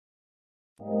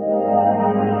Xin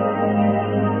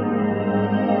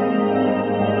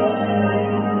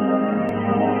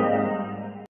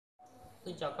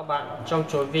chào các bạn, trong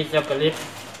chuỗi video clip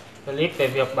về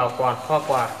việc bảo quản hoa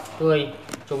quả tươi,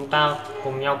 chúng ta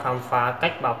cùng nhau khám phá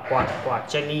cách bảo quản quả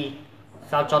cherry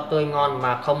sao cho tươi ngon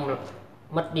mà không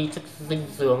mất đi chất dinh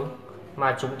dưỡng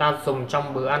mà chúng ta dùng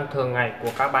trong bữa ăn thường ngày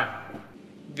của các bạn.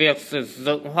 Việc sử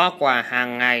dụng hoa quả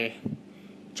hàng ngày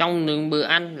trong những bữa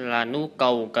ăn là nhu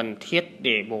cầu cần thiết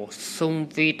để bổ sung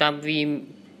vitamin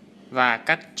và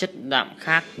các chất đạm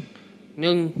khác,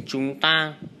 nhưng chúng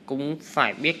ta cũng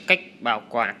phải biết cách bảo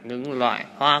quản những loại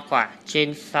hoa quả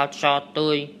trên sao cho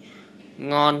tươi,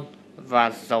 ngon và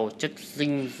giàu chất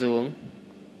dinh dưỡng.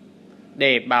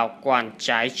 Để bảo quản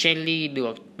trái cherry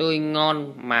được tươi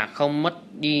ngon mà không mất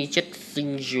đi chất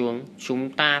dinh dưỡng,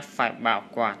 chúng ta phải bảo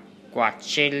quản quả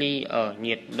cherry ở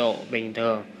nhiệt độ bình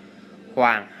thường,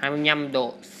 khoảng 25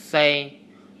 độ C,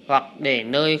 hoặc để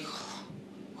nơi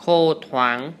khô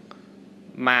thoáng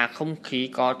mà không khí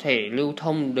có thể lưu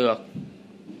thông được.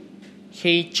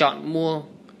 Khi chọn mua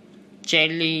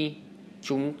cherry,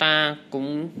 chúng ta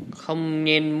cũng không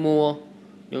nên mua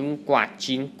những quả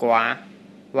chín quá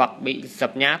hoặc bị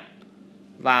dập nát,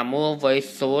 và mua với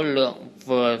số lượng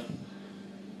vừa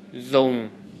dùng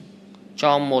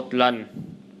cho một lần.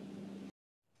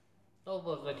 Tôi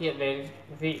vừa giới thiệu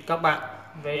với các bạn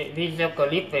về video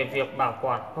clip về việc bảo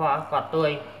quản hoa quả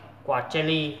tươi, quả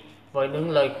cherry với những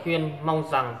lời khuyên mong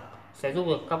rằng sẽ giúp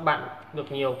được các bạn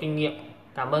được nhiều kinh nghiệm.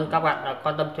 Cảm ơn các bạn đã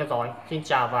quan tâm theo dõi. Xin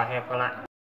chào và hẹn gặp lại.